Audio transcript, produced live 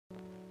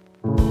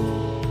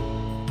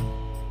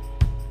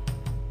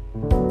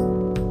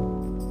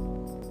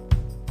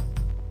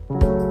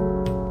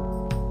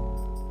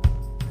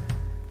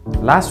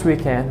Last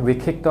weekend, we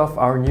kicked off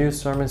our new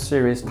sermon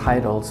series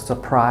titled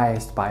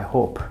Surprised by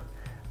Hope,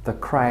 the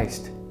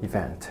Christ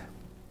Event.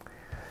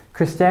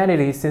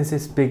 Christianity, since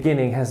its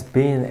beginning, has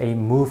been a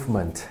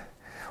movement.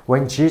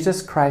 When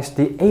Jesus Christ,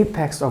 the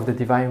apex of the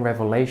divine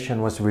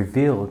revelation, was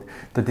revealed,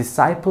 the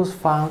disciples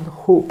found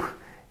hope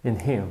in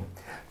Him.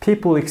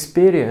 People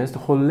experienced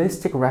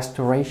holistic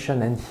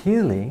restoration and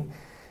healing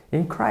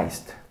in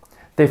Christ.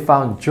 They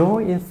found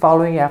joy in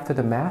following after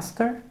the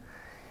Master.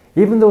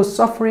 Even though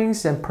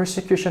sufferings and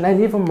persecution and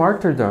even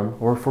martyrdom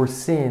were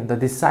foreseen, the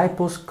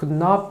disciples could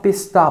not be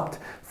stopped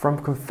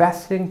from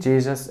confessing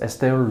Jesus as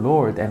their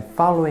Lord and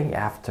following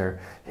after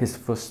His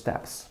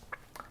footsteps.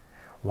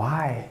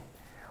 Why?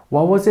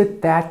 What was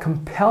it that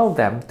compelled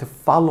them to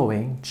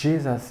following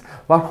Jesus?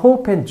 What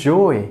hope and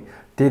joy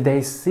did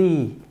they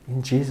see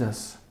in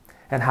Jesus?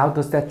 And how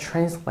does that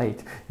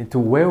translate into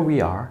where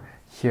we are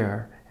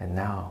here and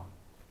now?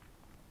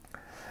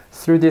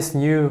 Through this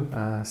new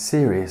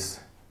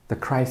series, the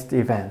Christ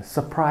Event,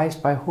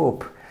 Surprised by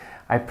Hope,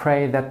 I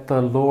pray that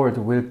the Lord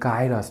will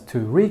guide us to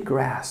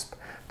re-grasp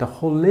the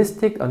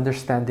holistic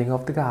understanding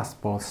of the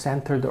gospel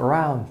centered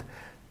around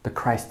the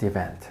Christ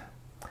Event.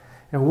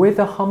 And with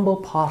a humble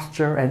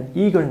posture and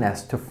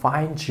eagerness to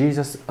find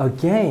Jesus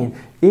again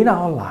in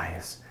our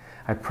lives,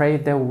 I pray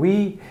that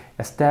we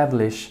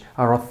establish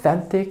our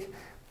authentic,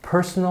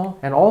 personal,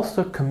 and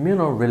also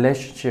communal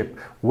relationship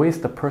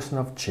with the person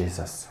of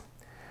Jesus.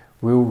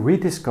 We will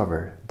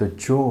rediscover the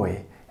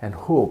joy and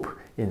hope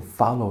in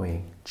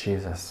following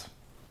Jesus.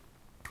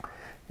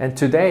 And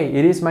today,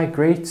 it is my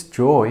great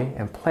joy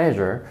and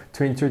pleasure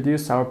to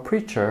introduce our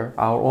preacher,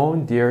 our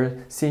own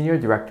dear Senior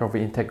Director of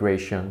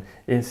Integration,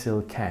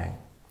 In-Sil Kang.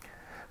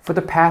 For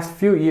the past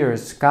few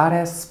years, God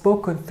has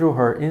spoken through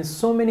her in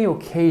so many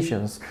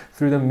occasions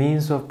through the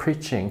means of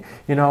preaching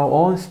in our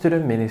own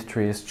student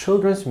ministries,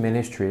 children's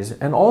ministries,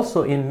 and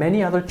also in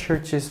many other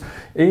churches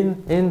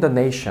in the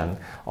nation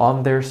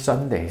on their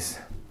Sundays.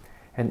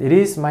 And it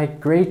is my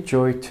great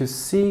joy to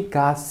see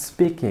God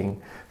speaking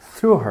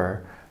through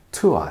her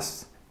to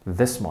us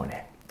this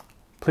morning.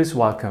 Please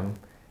welcome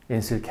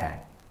In-Sil Kang.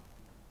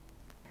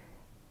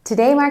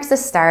 Today marks the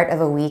start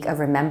of a week of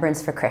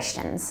remembrance for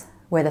Christians,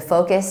 where the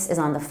focus is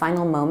on the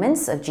final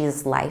moments of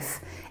Jesus' life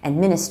and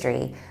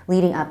ministry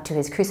leading up to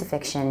His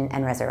crucifixion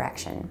and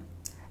resurrection.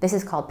 This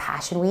is called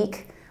Passion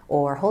Week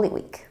or Holy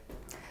Week.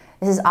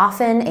 This is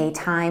often a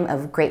time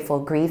of grateful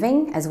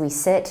grieving as we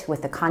sit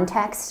with the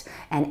context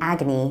and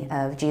agony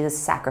of Jesus'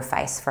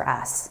 sacrifice for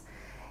us.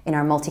 In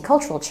our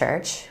multicultural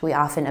church, we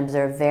often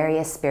observe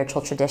various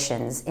spiritual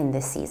traditions in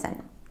this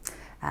season.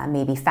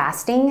 Maybe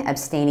fasting,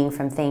 abstaining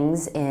from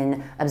things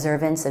in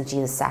observance of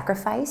Jesus'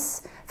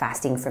 sacrifice,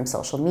 fasting from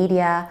social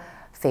media,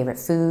 favorite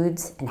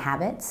foods and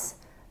habits,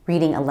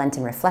 reading a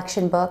Lenten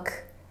reflection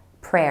book,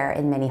 prayer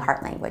in many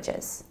heart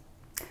languages.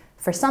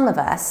 For some of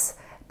us,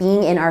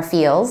 being in our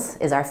fields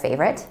is our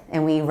favorite,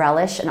 and we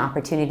relish an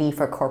opportunity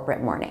for corporate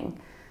mourning.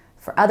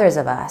 For others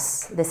of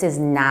us, this is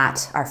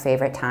not our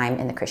favorite time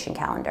in the Christian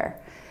calendar.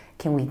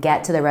 Can we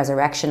get to the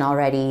resurrection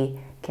already?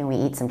 Can we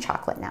eat some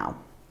chocolate now?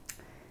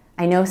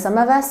 I know some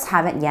of us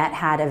haven't yet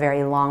had a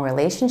very long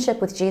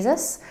relationship with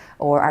Jesus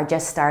or are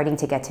just starting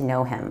to get to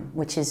know Him,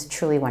 which is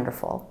truly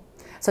wonderful.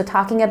 So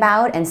talking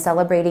about and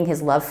celebrating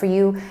His love for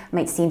you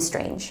might seem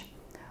strange.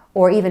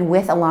 Or even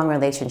with a long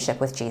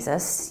relationship with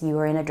Jesus, you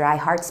are in a dry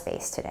heart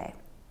space today.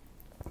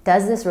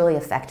 Does this really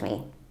affect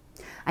me?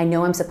 I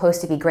know I'm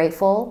supposed to be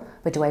grateful,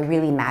 but do I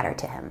really matter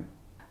to Him?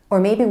 Or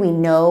maybe we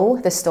know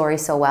the story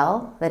so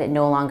well that it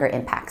no longer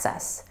impacts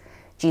us.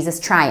 Jesus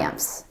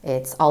triumphs.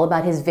 It's all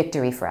about His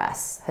victory for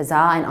us.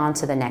 Huzzah, and on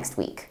to the next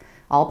week.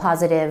 All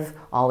positive,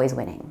 always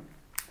winning.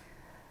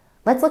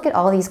 Let's look at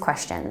all these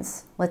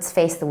questions. Let's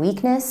face the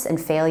weakness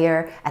and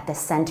failure at the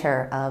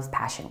center of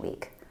Passion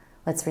Week.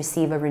 Let's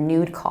receive a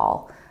renewed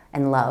call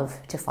and love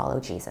to follow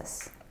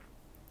Jesus.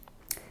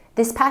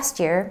 This past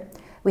year,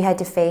 we had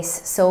to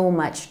face so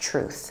much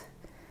truth,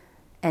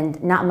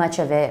 and not much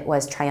of it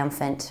was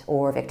triumphant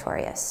or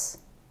victorious.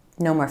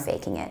 No more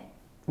faking it.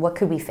 What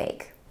could we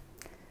fake?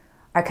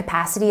 Our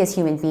capacity as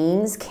human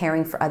beings,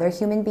 caring for other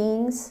human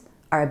beings,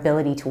 our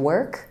ability to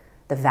work,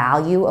 the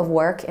value of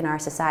work in our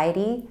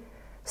society,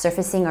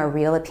 surfacing our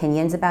real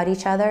opinions about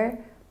each other,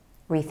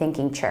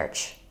 rethinking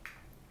church.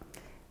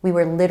 We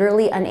were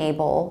literally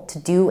unable to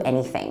do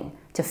anything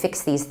to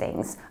fix these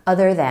things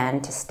other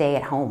than to stay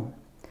at home.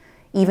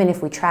 Even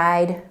if we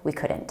tried, we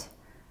couldn't.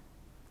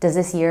 Does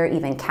this year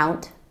even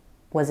count?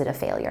 Was it a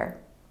failure?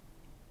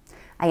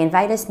 I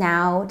invite us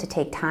now to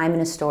take time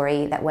in a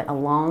story that went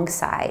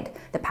alongside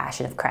the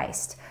Passion of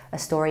Christ, a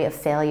story of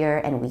failure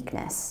and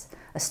weakness,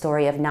 a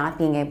story of not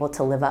being able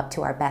to live up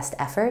to our best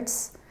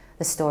efforts,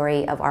 the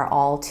story of our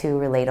all too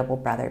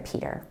relatable brother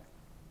Peter.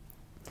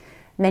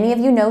 Many of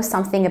you know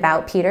something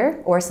about Peter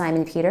or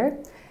Simon Peter.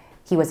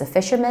 He was a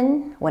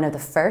fisherman, one of the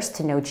first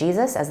to know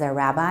Jesus as their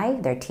rabbi,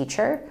 their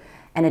teacher,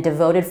 and a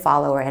devoted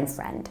follower and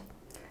friend.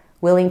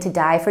 Willing to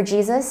die for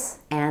Jesus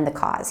and the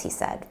cause, he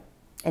said.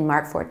 In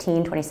Mark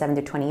 14,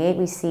 27-28,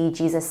 we see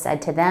Jesus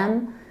said to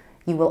them,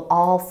 "You will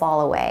all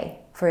fall away,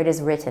 for it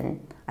is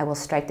written, I will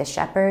strike the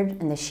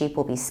shepherd, and the sheep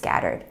will be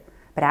scattered.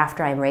 But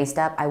after I am raised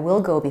up, I will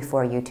go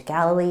before you to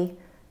Galilee."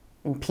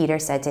 And Peter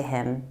said to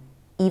him,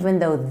 "Even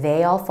though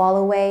they all fall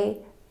away,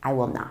 I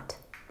will not.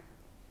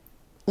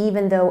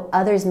 Even though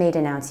others may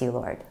denounce you,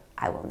 Lord,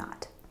 I will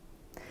not."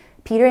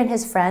 Peter and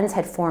his friends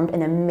had formed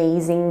an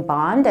amazing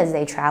bond as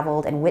they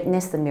traveled and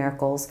witnessed the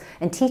miracles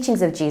and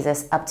teachings of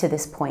Jesus up to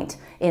this point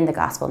in the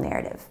gospel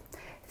narrative.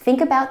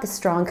 Think about the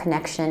strong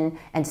connection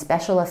and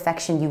special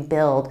affection you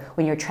build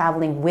when you're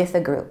traveling with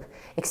a group,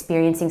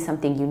 experiencing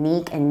something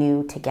unique and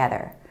new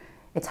together.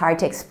 It's hard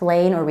to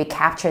explain or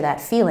recapture that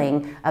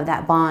feeling of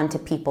that bond to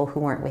people who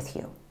weren't with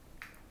you.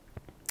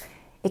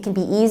 It can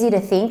be easy to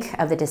think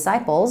of the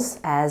disciples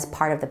as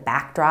part of the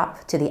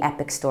backdrop to the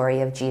epic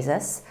story of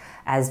Jesus,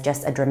 as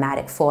just a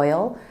dramatic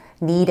foil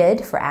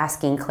needed for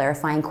asking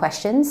clarifying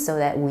questions so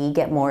that we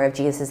get more of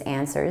Jesus'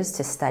 answers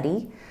to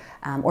study,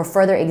 or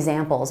further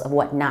examples of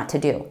what not to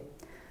do.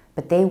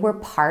 But they were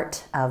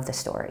part of the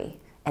story,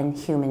 and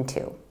human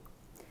too.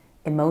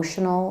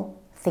 Emotional,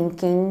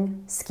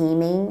 thinking,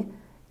 scheming,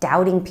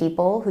 doubting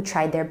people who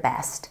tried their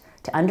best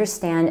to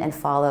understand and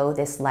follow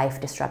this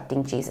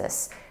life-disrupting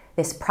Jesus,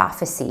 this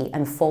prophecy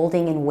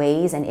unfolding in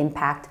ways and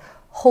impact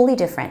wholly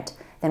different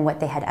than what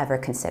they had ever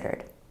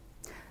considered.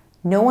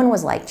 No one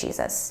was like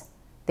Jesus.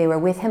 They were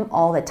with him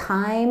all the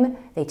time.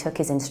 They took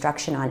his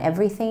instruction on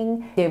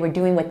everything. They were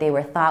doing what they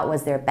were thought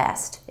was their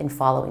best in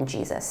following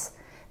Jesus.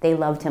 They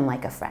loved him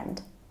like a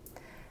friend.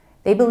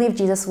 They believed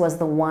Jesus was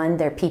the one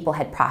their people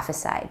had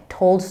prophesied,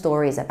 told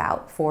stories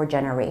about for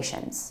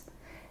generations.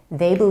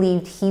 They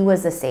believed he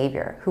was the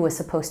Savior who was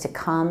supposed to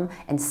come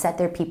and set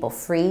their people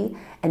free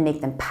and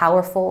make them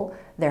powerful,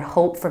 their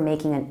hope for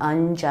making an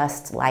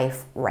unjust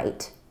life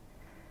right.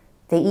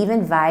 They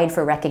even vied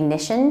for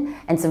recognition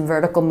and some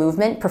vertical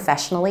movement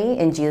professionally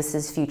in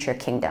Jesus' future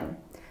kingdom.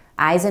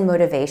 Eyes and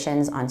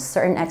motivations on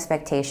certain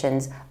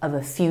expectations of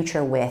a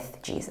future with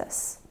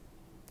Jesus.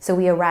 So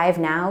we arrive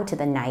now to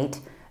the night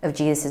of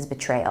Jesus'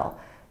 betrayal,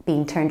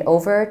 being turned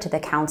over to the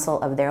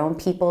council of their own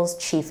people's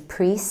chief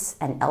priests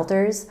and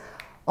elders,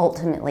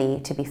 ultimately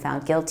to be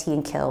found guilty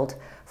and killed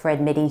for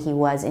admitting he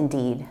was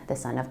indeed the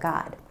Son of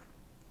God.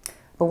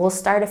 But we'll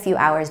start a few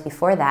hours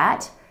before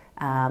that,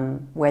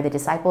 where the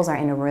disciples are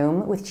in a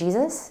room with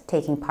Jesus,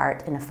 taking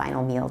part in a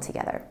final meal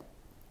together.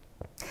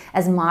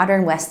 As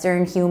modern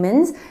Western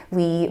humans,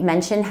 we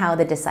mention how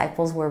the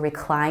disciples were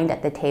reclined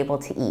at the table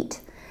to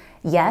eat.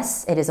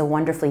 Yes, it is a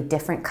wonderfully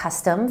different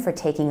custom for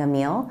taking a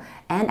meal,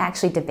 and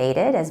actually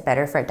debated as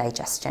better for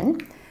digestion.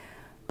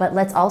 But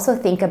let's also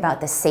think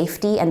about the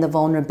safety and the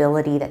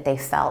vulnerability that they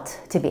felt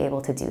to be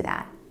able to do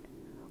that.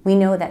 We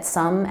know that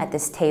some at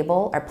this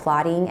table are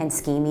plotting and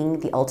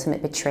scheming the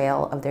ultimate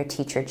betrayal of their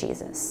teacher,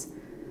 Jesus.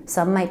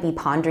 Some might be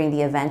pondering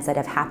the events that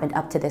have happened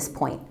up to this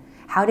point.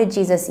 How did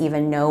Jesus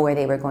even know where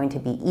they were going to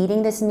be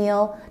eating this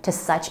meal to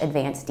such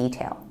advanced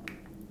detail?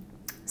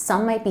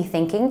 Some might be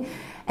thinking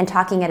and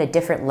talking at a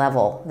different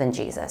level than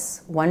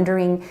Jesus,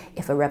 wondering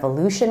if a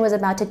revolution was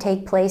about to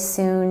take place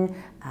soon.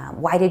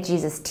 Why did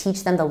Jesus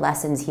teach them the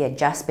lessons he had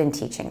just been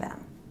teaching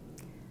them?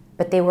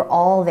 But they were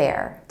all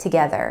there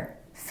together,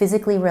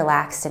 physically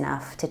relaxed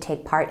enough to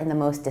take part in the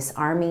most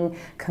disarming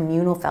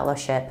communal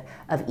fellowship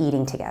of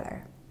eating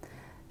together.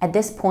 At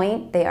this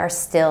point, they are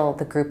still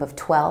the group of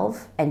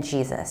 12 and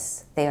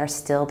Jesus. They are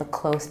still the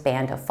close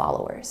band of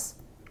followers.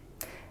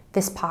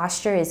 This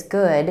posture is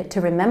good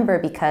to remember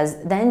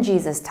because then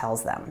Jesus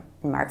tells them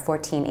in Mark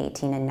 14,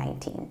 18, and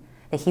 19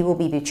 that he will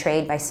be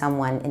betrayed by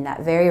someone in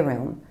that very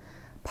room,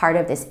 part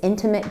of this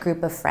intimate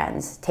group of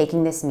friends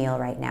taking this meal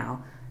right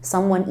now,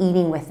 someone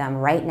eating with them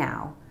right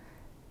now,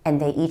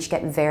 and they each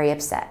get very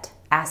upset,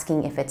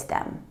 asking if it's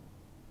them.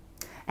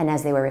 And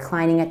as they were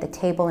reclining at the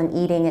table and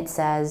eating, it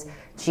says,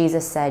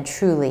 Jesus said,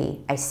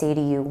 "Truly, I say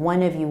to you,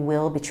 one of you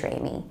will betray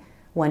me,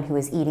 one who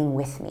is eating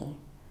with me."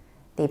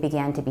 They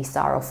began to be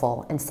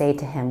sorrowful and say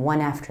to him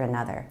one after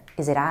another,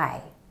 "Is it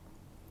I?"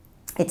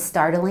 It's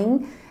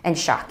startling and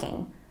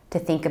shocking to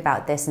think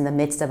about this in the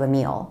midst of a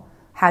meal.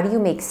 How do you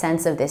make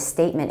sense of this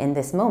statement in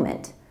this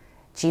moment?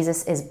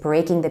 Jesus is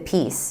breaking the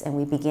peace, and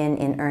we begin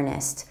in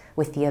earnest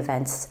with the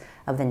events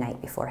of the night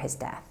before his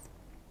death.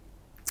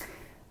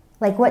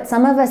 Like what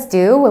some of us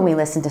do when we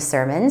listen to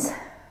sermons,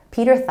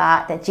 Peter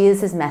thought that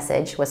Jesus'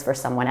 message was for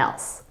someone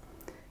else.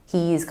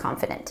 He's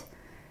confident.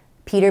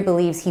 Peter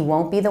believes he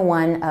won't be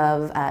one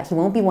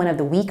of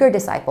the weaker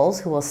disciples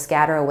who will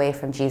scatter away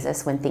from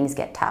Jesus when things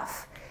get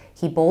tough.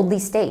 He boldly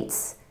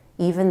states,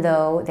 "Even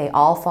though they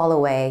all fall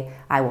away,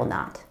 I will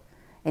not."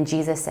 And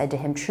Jesus said to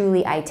him,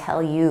 "Truly, I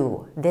tell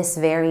you, this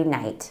very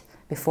night,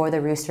 before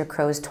the rooster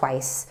crows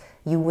twice,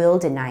 you will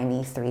deny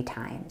me 3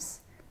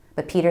 times.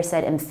 But Peter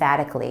said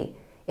emphatically,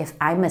 "If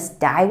I must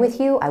die with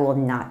you, I will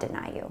not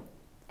deny you."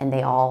 And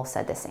they all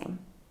said the same.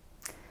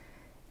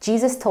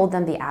 Jesus told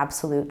them the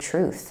absolute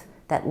truth,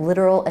 that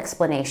literal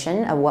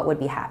explanation of what would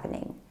be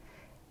happening.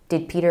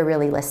 Did Peter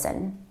really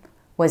listen?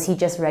 Was he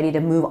just ready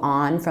to move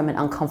on from an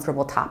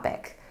uncomfortable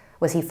topic?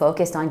 Was he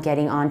focused on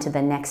getting on to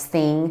the next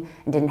thing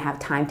and didn't have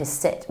time to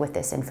sit with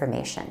this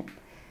information?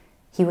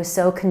 He was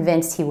so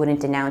convinced he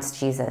wouldn't denounce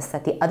Jesus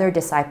that the other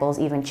disciples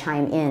even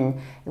chime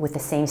in with the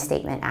same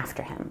statement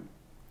after him.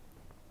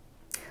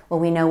 Well,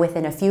 we know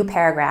within a few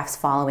paragraphs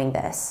following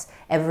this,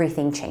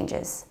 everything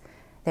changes.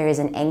 There is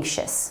an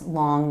anxious,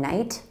 long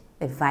night,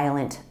 a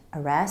violent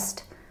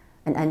arrest,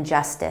 an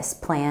injustice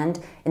planned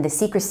in the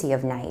secrecy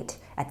of night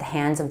at the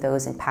hands of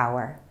those in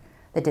power.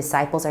 The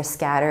disciples are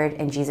scattered,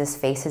 and Jesus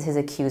faces his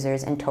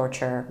accusers and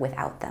torture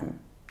without them.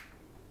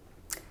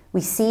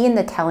 We see in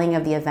the telling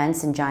of the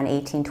events in John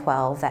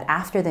 18:12 that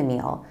after the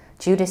meal,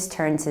 Judas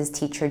turns his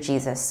teacher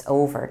Jesus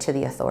over to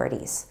the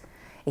authorities.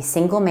 A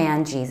single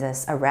man,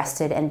 Jesus,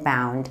 arrested and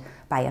bound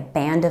by a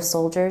band of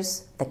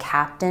soldiers, the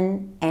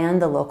captain,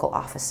 and the local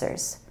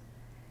officers.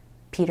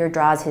 Peter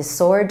draws his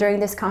sword during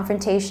this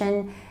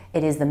confrontation.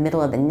 It is the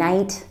middle of the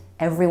night.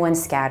 Everyone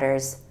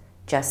scatters,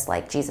 just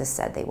like Jesus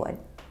said they would.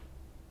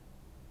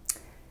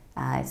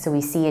 So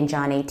we see in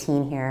John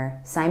 18 here,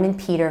 Simon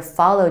Peter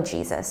followed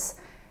Jesus,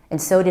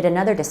 and so did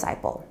another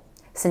disciple.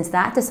 Since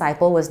that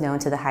disciple was known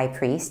to the high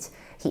priest,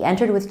 he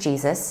entered with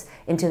Jesus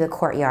into the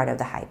courtyard of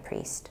the high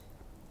priest.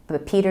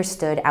 But Peter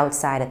stood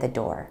outside at the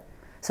door.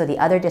 So the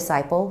other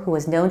disciple, who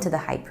was known to the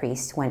high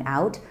priest, went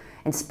out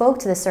and spoke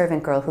to the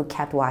servant girl who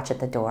kept watch at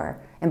the door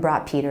and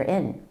brought Peter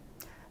in.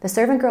 The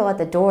servant girl at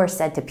the door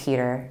said to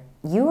Peter,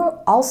 "You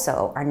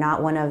also are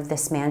not one of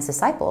this man's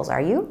disciples,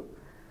 are you?"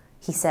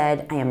 He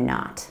said, "I am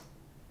not."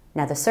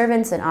 Now the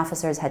servants and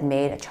officers had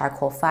made a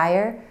charcoal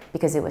fire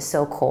because it was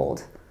so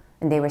cold,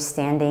 and they were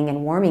standing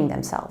and warming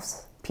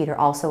themselves. Peter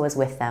also was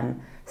with them,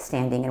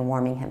 standing and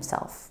warming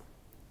himself.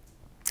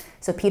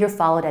 So Peter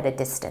followed at a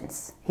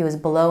distance. He was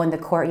below in the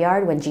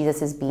courtyard when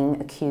Jesus is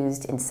being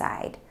accused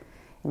inside.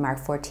 In Mark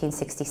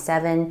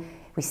 14:67,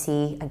 we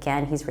see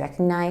again he's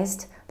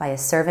recognized by a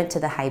servant to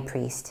the high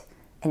priest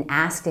and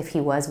asked if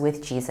he was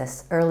with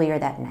Jesus earlier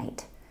that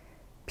night.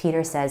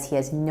 Peter says he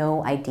has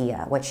no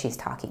idea what she's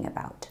talking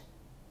about.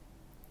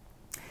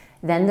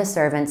 Then the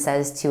servant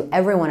says to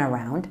everyone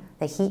around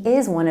that he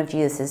is one of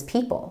Jesus'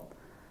 people.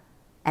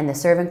 And the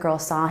servant girl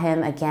saw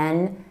him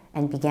again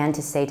and began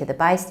to say to the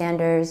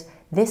bystanders,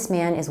 "This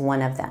man is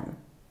one of them."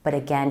 But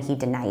again he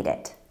denied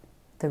it.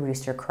 The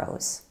rooster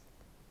crows.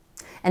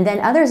 And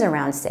then others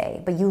around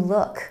say, "But you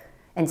look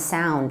and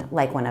sound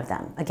like one of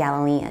them, a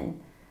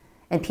Galilean."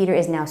 And Peter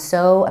is now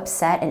so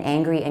upset and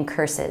angry and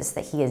curses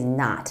that he is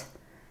not.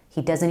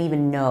 He doesn't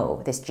even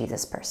know this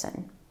Jesus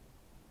person.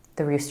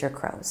 The rooster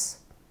crows.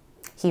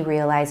 He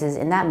realizes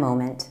in that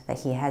moment that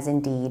he has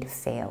indeed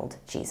failed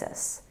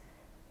Jesus.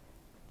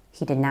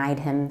 He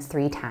denied him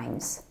 3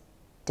 times,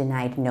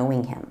 denied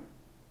knowing him,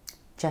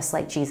 just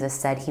like Jesus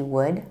said he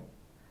would,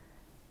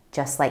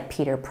 just like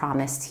Peter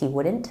promised he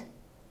wouldn't,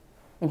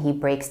 and he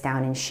breaks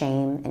down in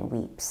shame and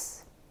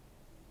weeps.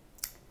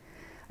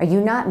 Are you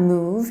not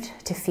moved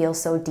to feel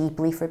so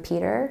deeply for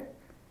Peter?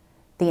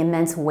 The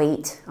immense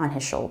weight on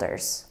his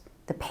shoulders,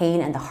 the pain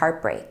and the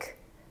heartbreak,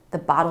 the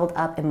bottled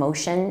up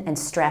emotion and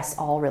stress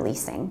all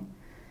releasing,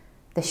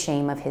 the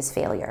shame of his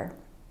failure.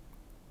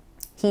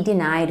 He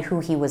denied who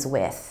he was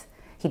with.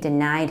 He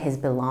denied his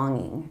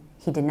belonging.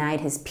 He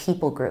denied his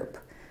people group.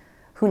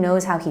 Who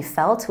knows how he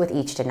felt with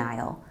each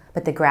denial,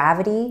 but the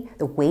gravity,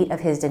 the weight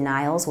of his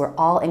denials were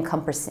all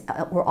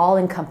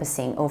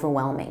encompassing,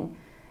 overwhelming.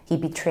 He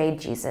betrayed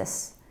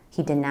Jesus.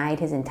 He denied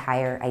his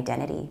entire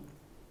identity.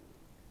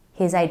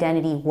 His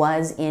identity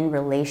was in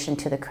relation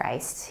to the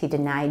Christ. He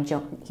denied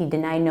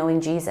knowing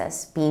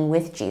Jesus, being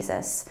with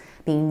Jesus,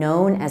 being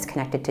known as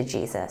connected to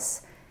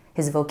Jesus,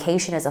 his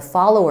vocation as a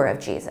follower of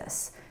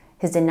Jesus.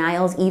 His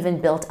denials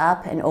even built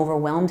up and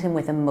overwhelmed him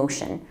with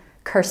emotion,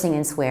 cursing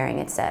and swearing,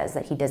 it says,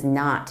 that he does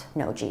not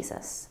know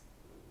Jesus.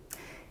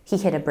 He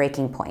hit a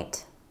breaking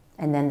point,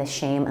 and then the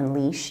shame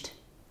unleashed,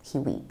 he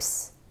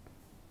weeps.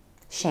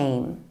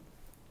 Shame,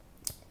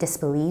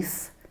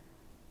 disbelief,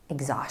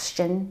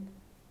 exhaustion,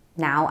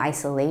 now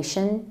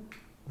isolation,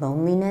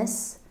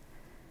 loneliness.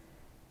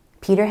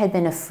 Peter had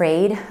been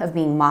afraid of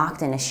being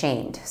mocked and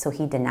ashamed, so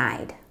he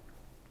denied.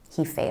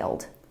 He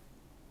failed.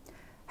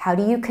 How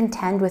do you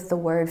contend with the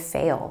word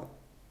fail,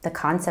 the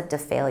concept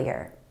of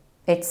failure?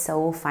 It's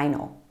so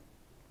final.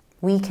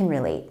 We can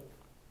relate.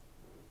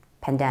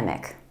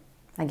 Pandemic,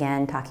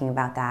 again, talking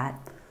about that.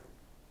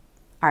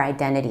 Our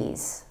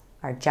identities,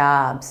 our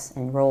jobs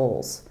and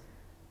roles,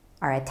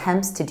 our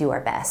attempts to do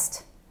our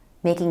best,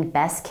 making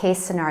best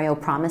case scenario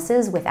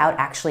promises without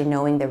actually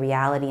knowing the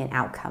reality and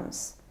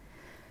outcomes,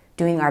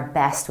 doing our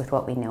best with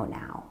what we know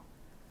now.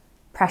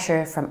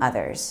 Pressure from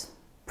others,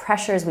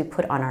 pressures we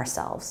put on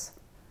ourselves.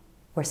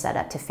 We're set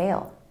up to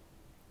fail.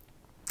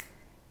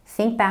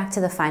 Think back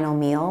to the final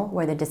meal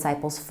where the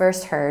disciples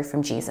first heard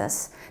from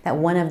Jesus that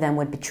one of them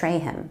would betray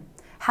him.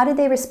 How did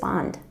they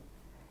respond?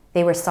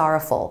 They were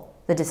sorrowful.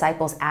 The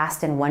disciples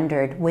asked and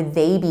wondered, would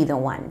they be the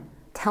one?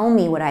 Tell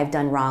me what I've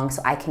done wrong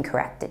so I can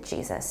correct it,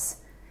 Jesus.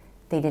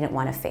 They didn't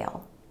want to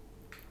fail.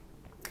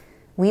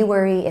 We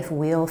worry if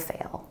we'll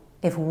fail,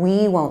 if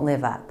we won't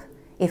live up,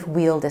 if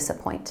we'll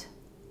disappoint.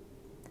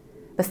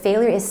 But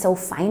failure is so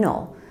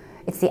final.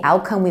 It's the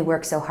outcome we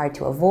work so hard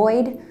to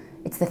avoid.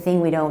 It's the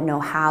thing we don't know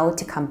how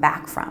to come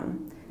back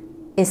from.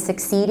 Is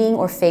succeeding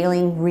or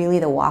failing really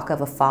the walk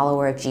of a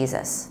follower of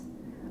Jesus?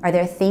 Are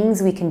there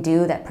things we can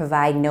do that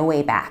provide no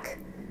way back?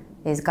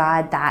 Is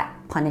God that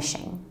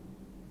punishing?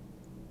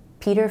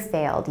 Peter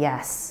failed,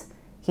 yes.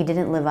 He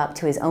didn't live up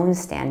to his own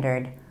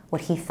standard,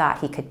 what he thought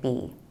he could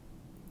be.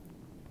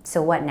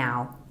 So what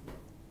now?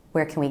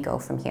 Where can we go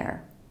from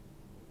here?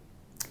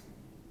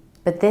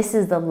 But this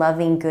is the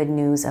loving good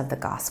news of the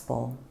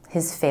gospel.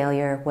 His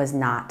failure was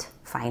not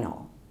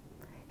final.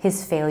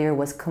 His failure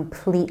was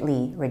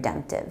completely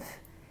redemptive.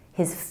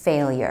 His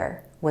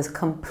failure was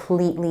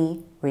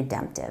completely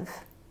redemptive.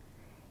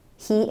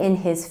 He in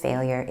his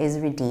failure is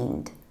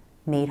redeemed,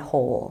 made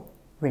whole,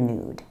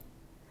 renewed.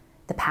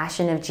 The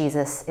passion of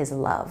Jesus is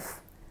love.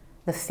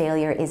 The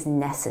failure is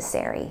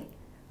necessary.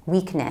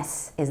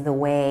 Weakness is the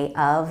way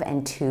of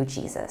and to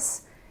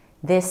Jesus.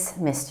 This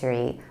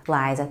mystery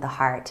lies at the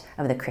heart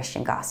of the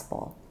Christian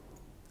gospel.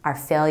 Our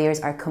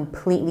failures are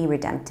completely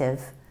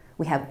redemptive.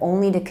 We have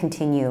only to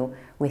continue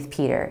with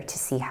Peter to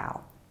see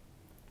how.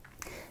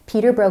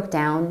 Peter broke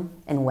down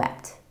and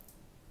wept.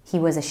 He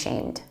was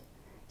ashamed.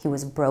 He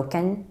was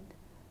broken.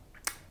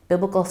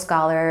 Biblical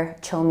scholar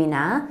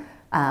Chomina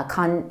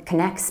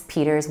connects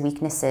Peter's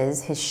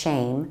weaknesses, his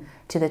shame,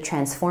 to the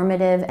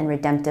transformative and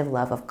redemptive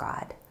love of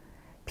God.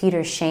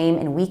 Peter's shame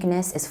and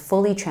weakness is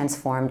fully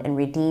transformed and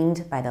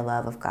redeemed by the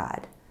love of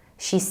God.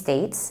 She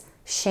states,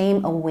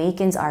 shame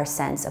awakens our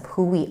sense of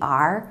who we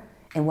are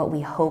and what we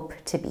hope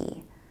to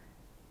be.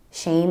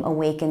 Shame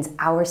awakens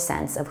our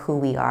sense of who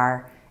we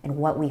are and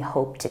what we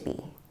hope to be.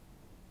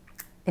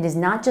 It is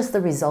not just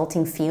the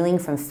resulting feeling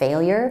from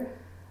failure,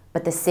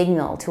 but the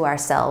signal to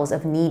ourselves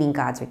of needing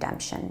God's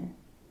redemption.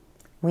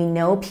 We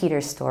know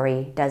Peter's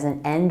story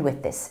doesn't end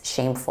with this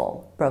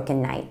shameful,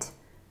 broken night.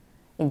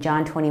 In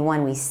John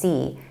 21, we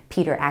see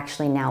Peter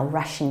actually now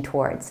rushing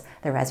towards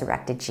the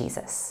resurrected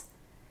Jesus.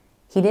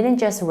 He didn't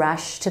just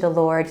rush to the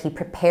Lord, he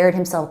prepared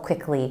himself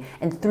quickly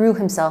and threw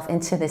himself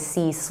into the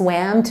sea,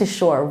 swam to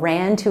shore,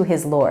 ran to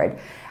his Lord,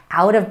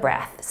 out of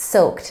breath,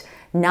 soaked,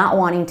 not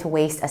wanting to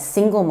waste a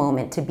single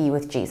moment to be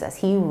with Jesus.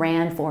 He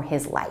ran for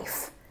his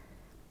life.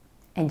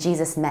 And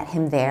Jesus met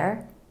him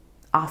there,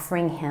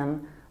 offering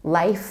him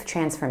life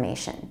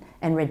transformation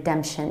and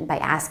redemption by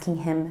asking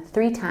him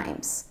 3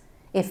 times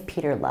if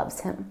Peter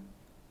loves him.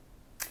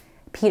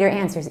 Peter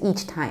answers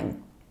each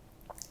time,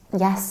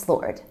 "Yes,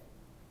 Lord."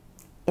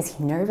 Is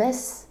he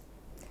nervous?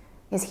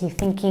 Is he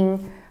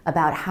thinking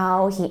about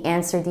how he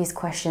answered these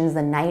questions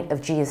the night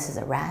of Jesus'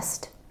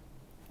 arrest?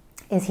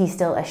 Is he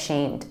still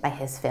ashamed by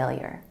his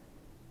failure?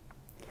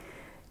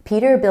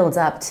 Peter builds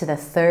up to the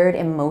third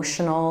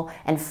emotional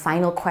and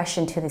final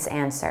question to this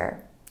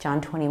answer. John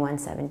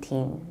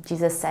 21:17.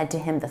 Jesus said to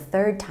him the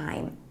third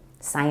time,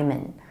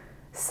 "Simon,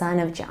 son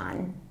of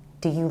John,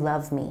 do you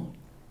love me?"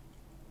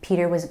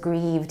 Peter was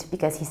grieved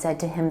because he said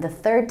to him the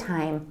third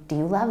time, "Do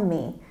you love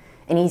me?"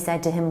 And he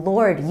said to him,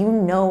 "Lord, you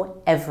know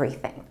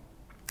everything.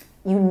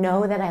 You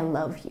know that I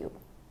love you."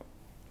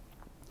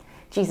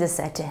 Jesus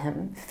said to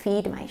him,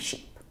 "Feed my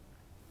sheep."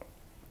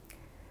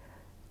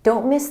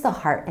 Don't miss the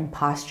heart and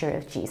posture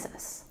of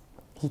Jesus.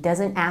 He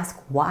doesn't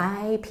ask,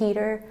 "Why,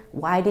 Peter?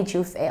 Why did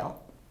you fail?"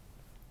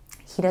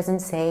 He doesn't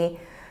say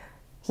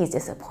he's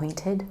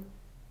disappointed.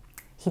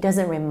 He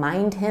doesn't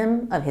remind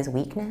him of his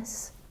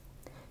weakness.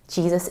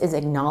 Jesus is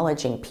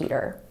acknowledging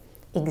Peter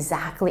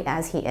exactly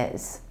as he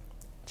is.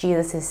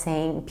 Jesus is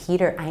saying,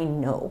 "Peter, I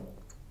know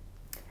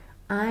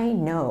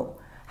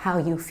how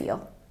you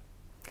feel.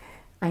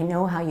 I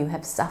know how you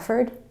have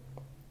suffered.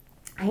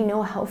 I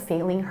know how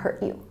failing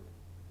hurt you."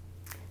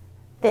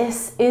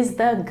 This is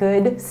the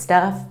good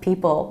stuff,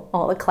 people.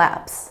 All the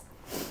claps.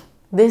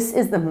 This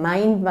is the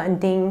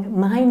mind-bending,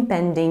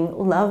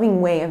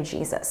 loving way of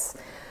Jesus.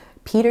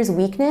 Peter's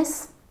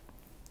weakness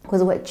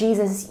was what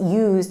Jesus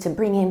used to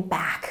bring him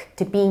back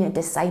to being a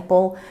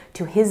disciple,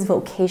 to his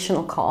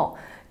vocational call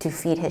to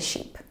feed his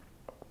sheep.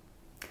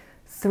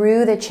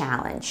 Through the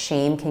challenge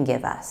shame can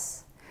give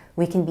us,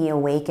 we can be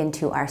awakened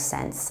to our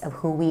sense of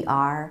who we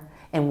are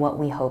and what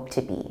we hope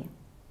to be.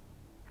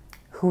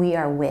 Who we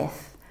are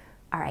with,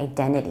 our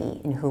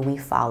identity, and who we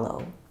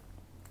follow.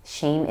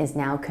 Shame is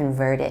now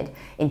converted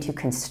into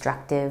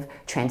constructive,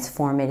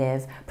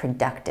 transformative,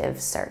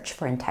 productive search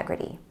for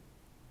integrity.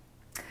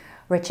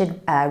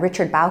 Richard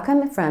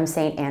Bauckham from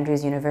St.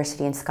 Andrews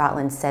University in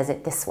Scotland says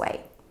it this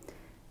way: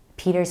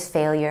 Peter's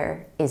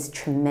failure is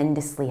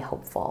tremendously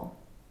hopeful.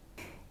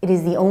 It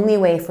is the only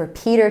way for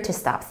Peter to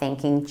stop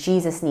thinking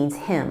Jesus needs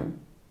him,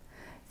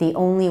 the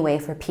only way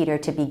for Peter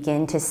to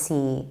begin to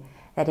see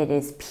that it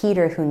is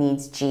Peter who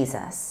needs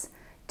Jesus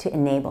to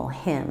enable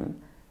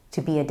him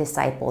to be a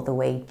disciple the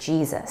way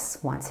Jesus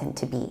wants him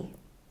to be.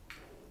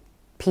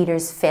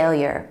 Peter's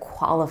failure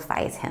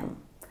qualifies him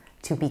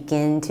to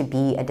begin to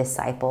be a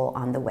disciple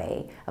on the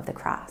way of the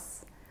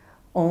cross.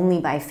 Only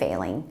by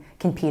failing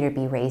can Peter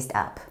be raised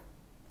up.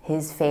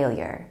 His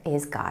failure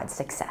is God's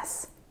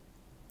success.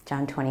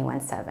 John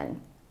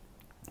 21:7.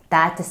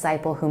 That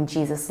disciple whom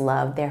Jesus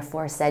loved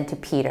therefore said to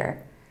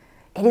Peter,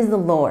 "It is the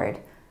Lord."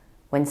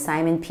 When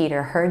Simon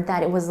Peter heard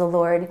that it was the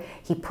Lord,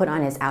 he put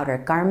on his outer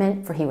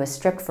garment, for he was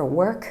stripped for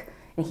work,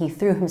 and he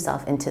threw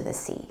himself into the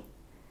sea.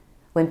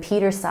 When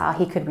Peter saw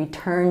he could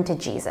return to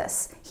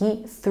Jesus,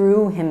 he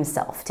threw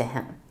himself to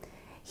him.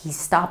 He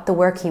stopped the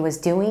work he was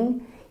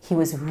doing. He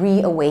was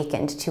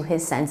reawakened to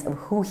his sense of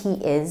who he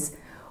is,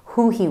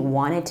 who he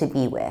wanted to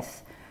be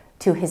with,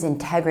 to his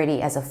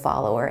integrity as a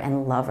follower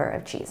and lover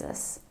of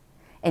Jesus.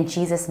 And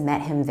Jesus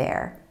met him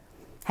there,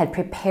 had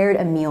prepared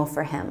a meal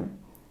for him,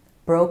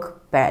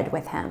 broke bread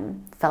with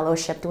him,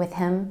 fellowshiped with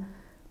him.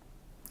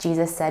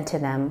 Jesus said to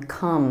them,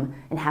 "Come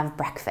and have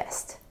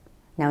breakfast."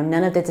 Now,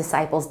 none of the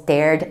disciples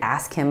dared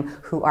ask him,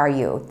 "Who are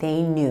you?"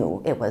 They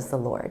knew it was the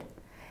Lord.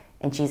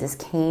 And Jesus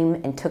came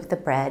and took the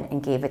bread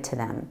and gave it to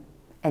them,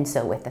 and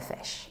so with the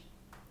fish.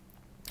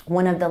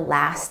 One of the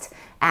last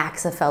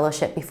acts of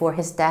fellowship before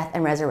his death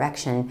and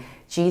resurrection,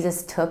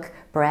 Jesus took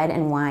bread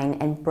and wine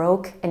and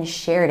broke and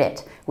shared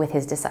it with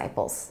his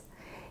disciples.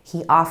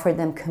 He offered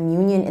them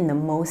communion in the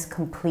most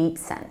complete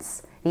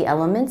sense. The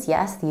elements,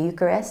 yes, the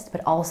Eucharist,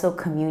 but also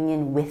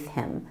communion with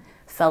him,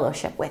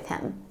 fellowship with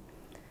him.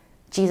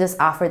 Jesus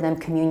offered them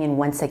communion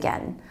once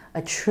again,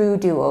 a true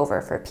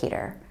do-over for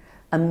Peter,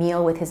 a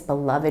meal with his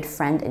beloved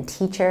friend and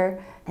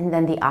teacher, and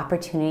then the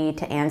opportunity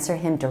to answer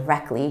him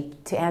directly,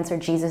 to answer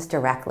Jesus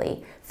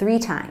directly. 3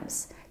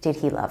 times did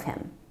he love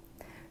him.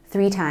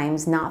 3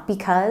 times, not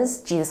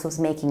because Jesus was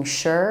making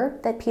sure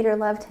that Peter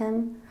loved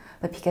him,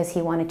 but because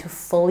he wanted to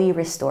fully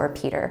restore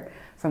Peter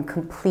from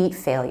complete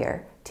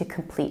failure to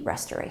complete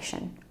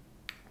restoration.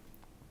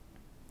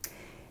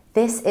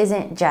 This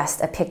isn't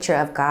just a picture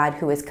of God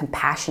who is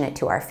compassionate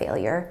to our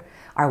failure,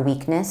 our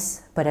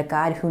weakness, but a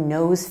God who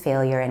knows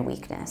failure and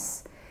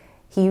weakness.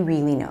 He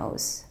really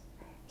knows.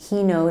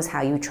 He knows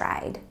how you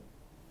tried.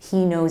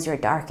 He knows your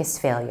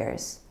darkest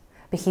failures,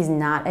 but he's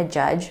not a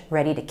judge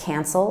ready to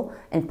cancel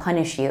and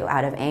punish you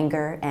out of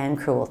anger and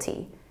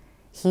cruelty.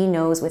 He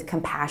knows with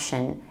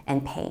compassion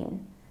and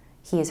pain.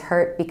 He is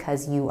hurt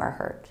because you are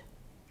hurt.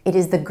 It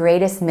is the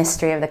greatest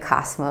mystery of the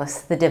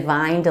cosmos, the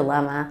divine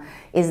dilemma,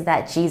 is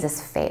that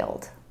Jesus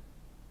failed.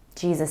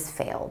 Jesus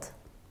failed.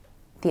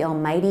 The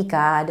Almighty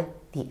God,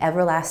 the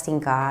everlasting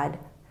God,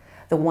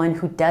 the one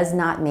who does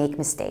not make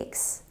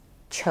mistakes,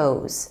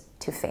 chose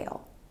to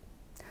fail.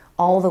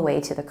 All the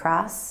way to the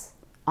cross,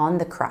 on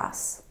the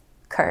cross,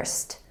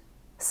 cursed,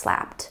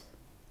 slapped,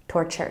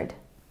 tortured,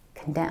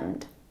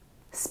 condemned,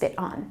 spit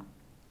on.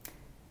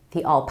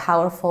 The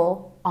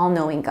all-powerful,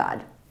 all-knowing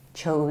God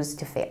chose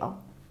to fail.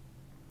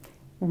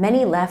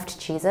 Many left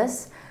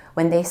Jesus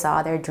when they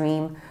saw their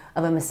dream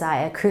of a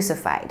Messiah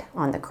crucified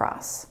on the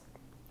cross.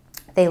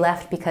 They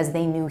left because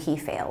they knew he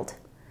failed.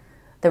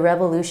 The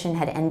revolution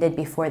had ended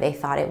before they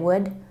thought it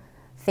would.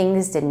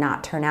 Things did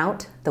not turn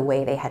out the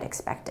way they had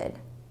expected.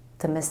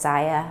 The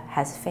Messiah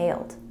has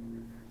failed.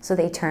 So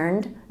they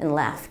turned and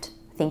left,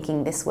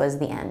 thinking this was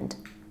the end.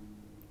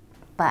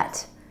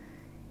 But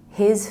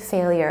his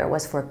failure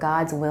was for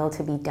God's will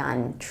to be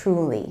done,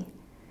 truly.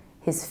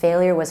 His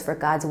failure was for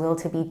God's will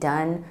to be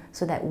done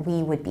so that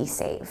we would be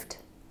saved.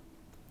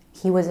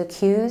 He was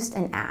accused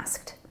and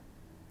asked.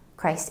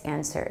 Christ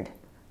answered,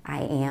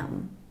 "I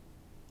am."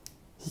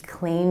 He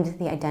claimed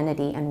the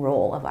identity and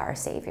role of our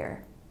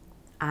Savior.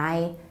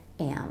 I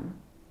am.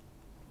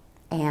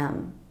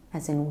 Am,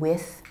 as in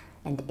with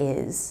and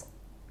is.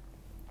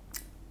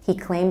 He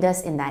claimed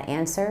us in that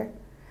answer.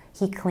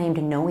 He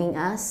claimed knowing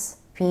us,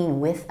 being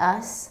with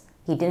us.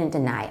 He didn't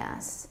deny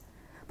us.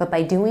 But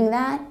by doing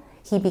that,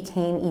 he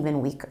became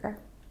even weaker.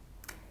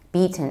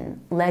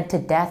 Beaten, led to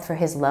death for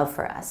his love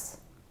for us.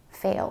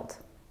 Failed.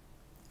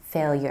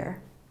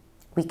 Failure.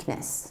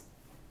 Weakness.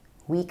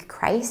 Weak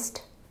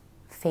Christ.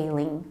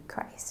 Failing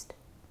Christ.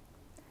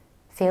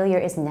 Failure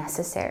is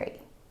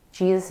necessary.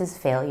 Jesus'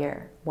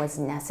 failure was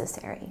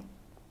necessary.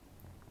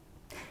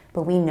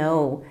 But we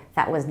know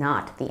that was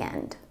not the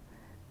end.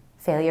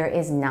 Failure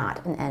is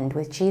not an end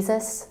with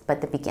Jesus,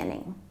 but the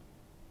beginning.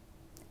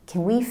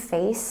 Can we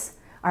face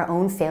our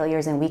own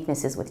failures and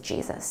weaknesses with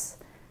Jesus?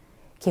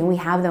 Can we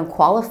have them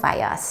qualify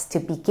us to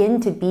begin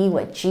to be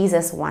what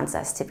Jesus wants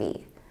us to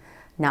be?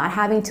 Not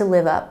having to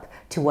live up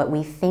to what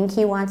we think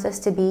he wants us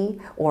to be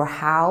or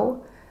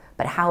how,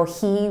 but how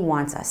he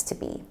wants us to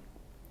be.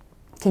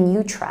 Can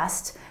you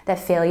trust that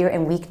failure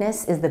and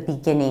weakness is the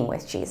beginning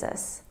with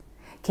Jesus?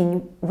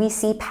 Can we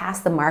see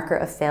past the marker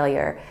of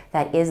failure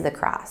that is the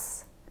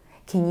cross?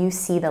 Can you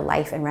see the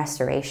life and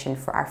restoration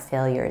for our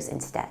failures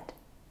instead?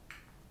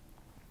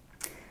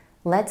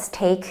 Let's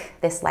take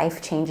this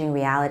life-changing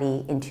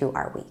reality into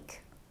our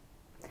week.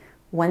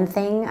 One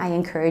thing I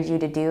encourage you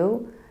to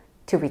do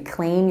to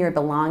reclaim your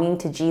belonging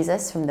to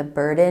Jesus from the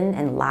burden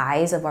and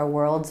lies of our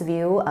world's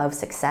view of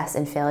success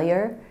and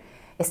failure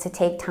is to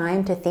take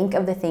time to think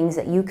of the things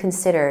that you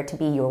consider to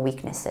be your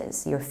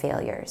weaknesses, your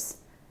failures.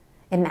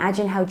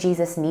 Imagine how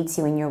Jesus meets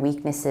you in your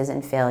weaknesses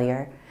and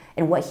failure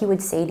and what he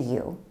would say to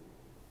you.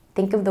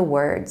 Think of the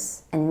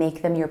words and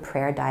make them your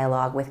prayer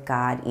dialogue with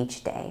God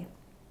each day.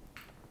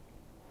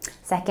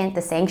 Second,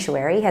 the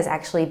sanctuary has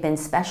actually been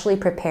specially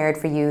prepared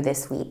for you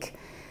this week.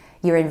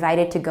 You're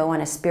invited to go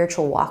on a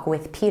spiritual walk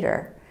with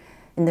Peter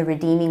in the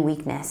redeeming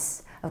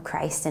weakness of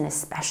Christ in a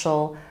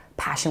special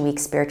Passion Week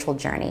spiritual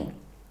journey.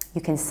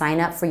 You can sign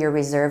up for your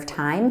reserved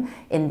time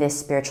in this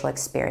spiritual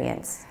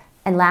experience.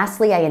 And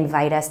lastly, I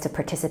invite us to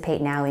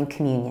participate now in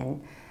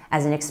communion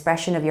as an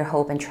expression of your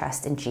hope and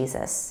trust in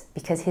Jesus,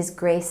 because his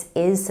grace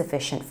is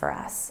sufficient for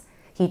us.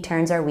 He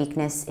turns our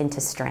weakness into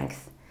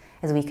strength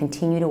as we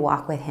continue to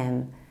walk with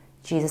him,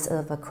 Jesus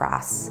of the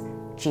cross,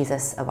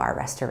 Jesus of our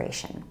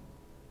restoration.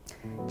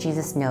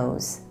 Jesus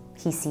knows,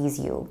 he sees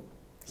you.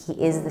 He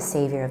is the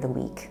Savior of the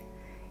weak.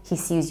 He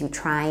sees you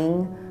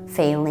trying,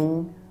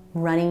 failing,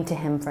 running to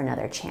him for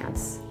another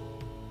chance.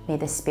 May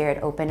the Spirit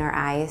open our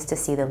eyes to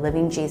see the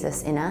living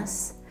Jesus in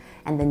us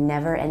and the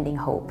never-ending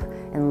hope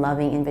and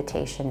loving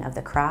invitation of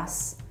the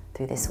cross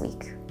through this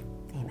week.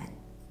 Amen.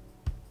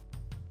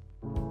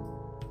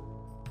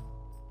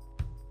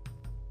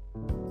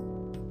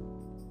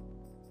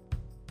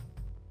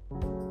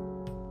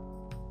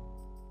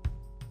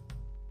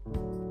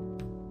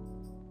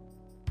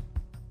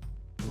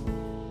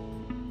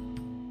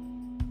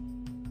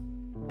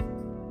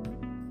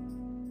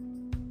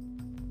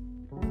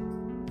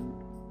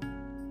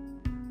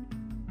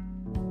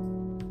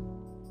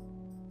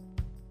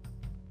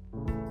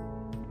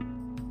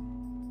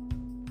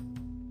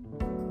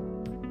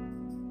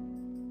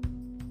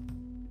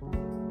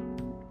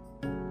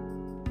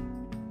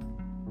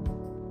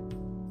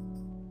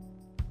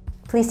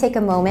 Please take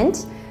a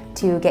moment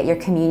to get your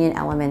communion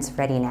elements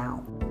ready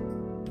now.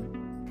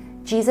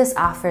 Jesus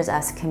offers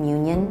us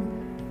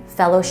communion,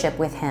 fellowship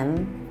with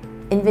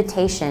him,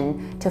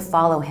 invitation to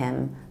follow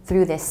him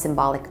through this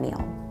symbolic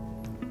meal.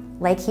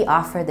 Like he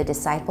offered the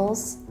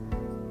disciples,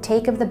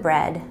 take of the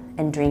bread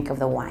and drink of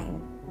the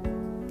wine.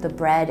 The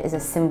bread is a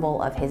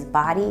symbol of his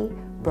body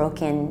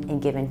broken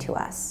and given to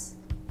us.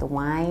 The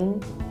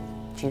wine,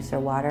 juice or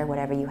water,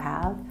 whatever you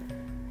have,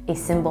 a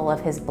symbol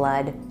of his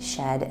blood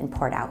shed and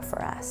poured out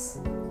for us.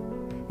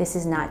 This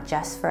is not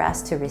just for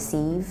us to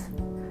receive,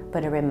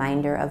 but a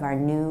reminder of our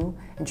new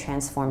and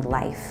transformed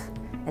life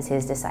as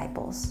his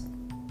disciples.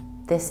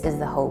 This is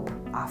the hope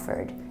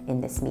offered in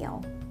this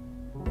meal.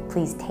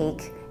 Please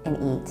take and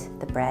eat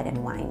the bread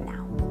and wine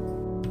now.